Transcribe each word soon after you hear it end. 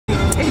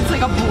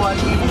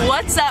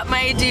What's up,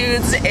 my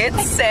dudes?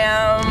 It's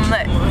Sam.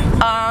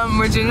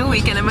 We're doing a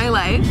weekend in my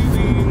life.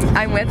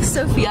 I'm with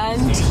Sophia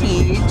and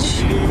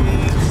Teach,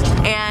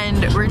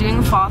 and we're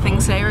doing fall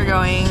things today. We're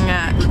going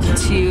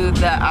to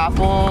the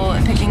apple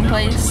picking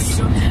place.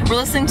 We're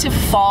listening to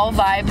fall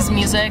vibes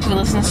music. We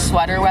listen to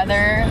Sweater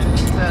Weather.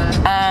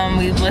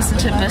 We listen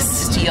to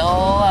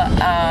Bastille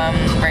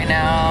right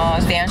now.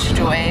 Vance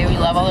Joy. We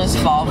love all those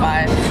fall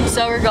vibes.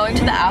 So we're going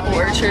to the apple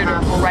orchard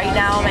right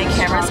now. My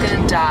camera's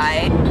gonna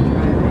die.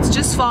 It's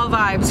just fall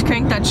vibes.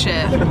 Crank that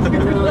shit.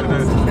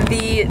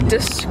 The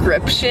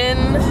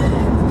description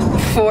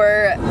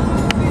for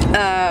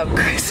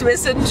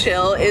Christmas and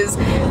Chill is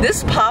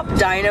this pop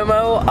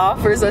dynamo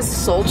offers a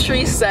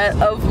sultry set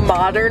of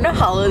modern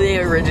holiday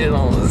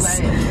originals.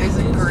 That is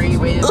a great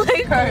way to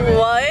describe it.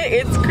 What?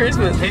 It's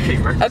Christmas.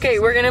 Okay,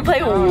 we're gonna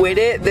play Wit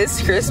It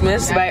this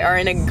Christmas by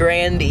Ariana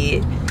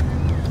Grande.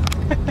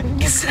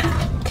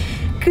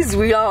 Cause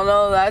we all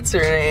know that's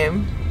her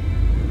name.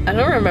 I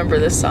don't remember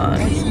this song.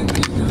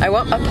 I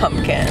want a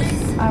pumpkin.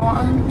 I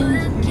want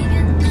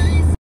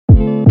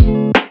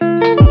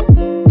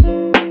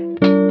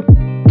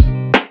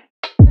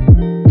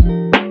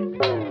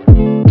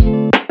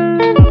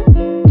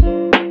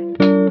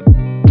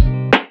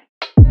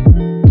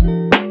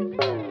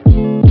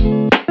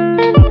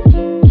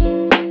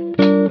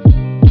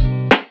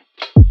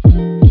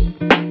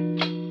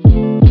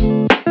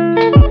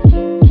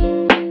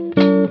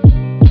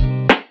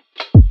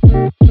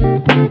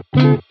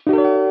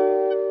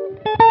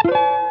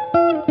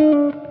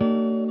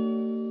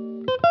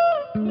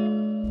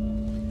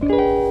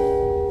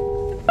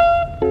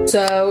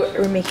So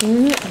we're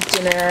making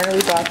dinner.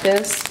 We bought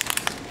this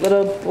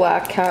little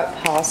black cat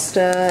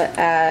pasta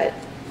at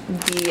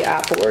the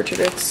apple orchard.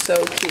 It's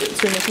so cute.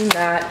 So we're making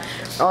that.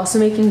 We're also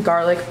making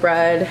garlic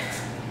bread.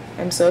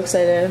 I'm so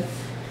excited.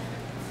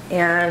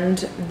 And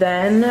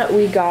then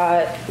we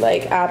got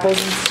like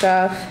apples and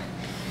stuff,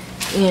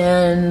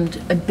 and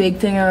a big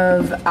thing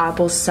of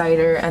apple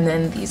cider, and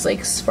then these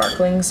like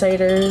sparkling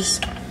ciders.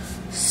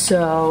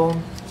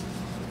 So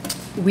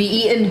we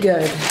eating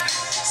good.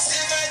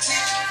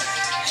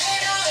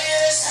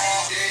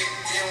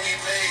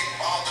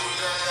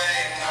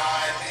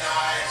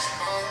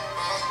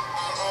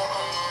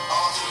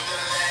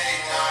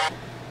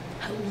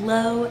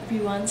 Hello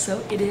everyone,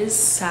 so it is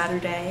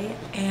Saturday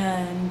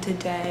and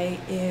today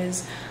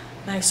is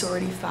my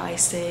sorority Phi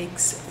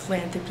Sig's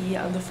philanthropy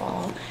of the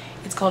fall.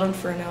 It's called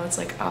Inferno. It's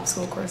like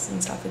obstacle course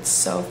and stuff. It's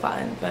so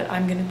fun, but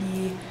I'm gonna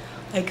be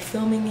like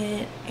filming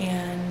it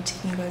and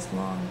taking you guys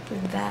along for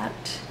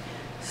that,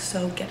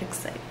 so get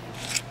excited.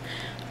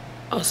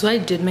 Also, I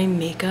did my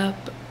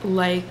makeup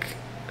like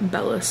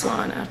Bella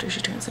Swan after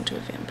she turns into a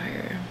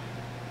vampire.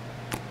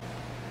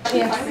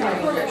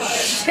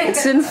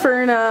 It's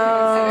Inferno.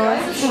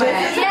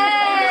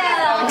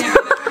 Yeah!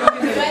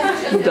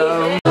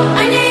 Dumb.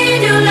 I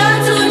need you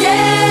not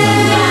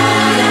today.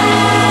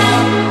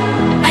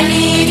 I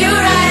need you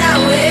right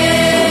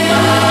away.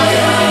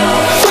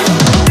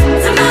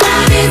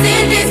 Somebody's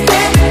in this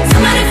bed.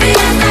 Somebody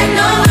feels like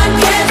no one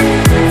cares.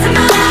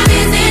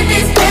 Somebody's in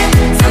this bed.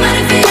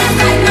 Somebody feels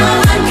like no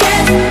one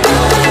cares.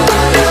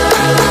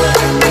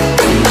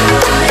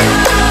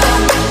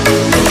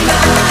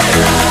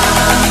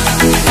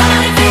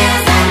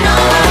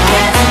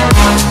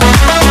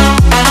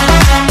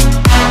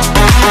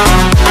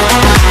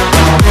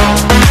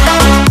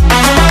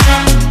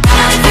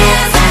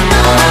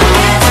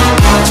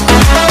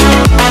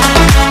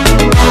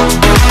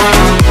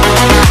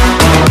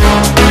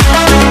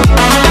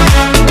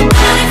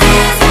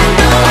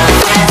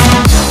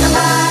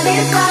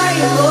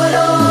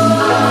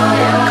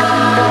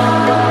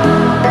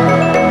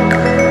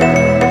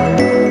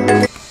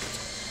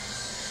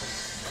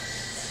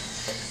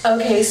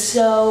 Okay,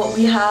 so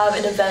we have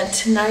an event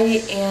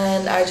tonight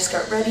and I just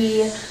got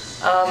ready.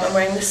 I'm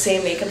wearing the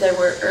same makeup that I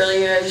wore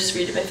earlier. I just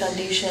redid my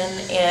foundation,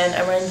 and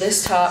I'm wearing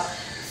this top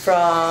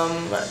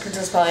from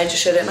Princess Polly. I just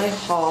showed it in my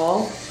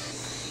haul.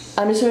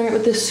 I'm just wearing it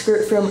with this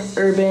skirt from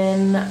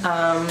Urban.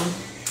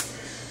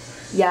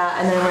 Yeah,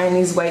 and then I'm wearing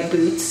these white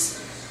boots.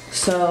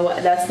 So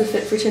that's the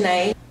fit for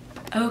tonight.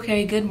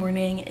 Okay, good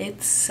morning.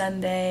 It's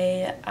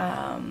Sunday.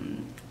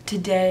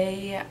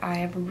 Today I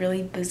have a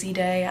really busy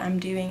day. I'm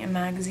doing a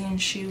magazine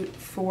shoot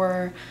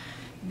for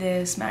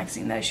this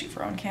magazine that I shoot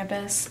for on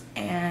campus,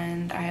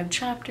 and I have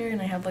chapter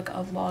and I have like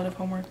a lot of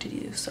homework to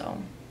do,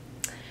 so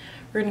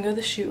we're gonna go to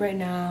the shoot right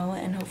now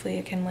and hopefully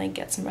I can like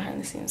get some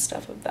behind the scenes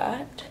stuff of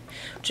that,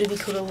 which would be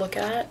cool to look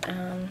at.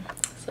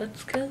 So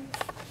let's go.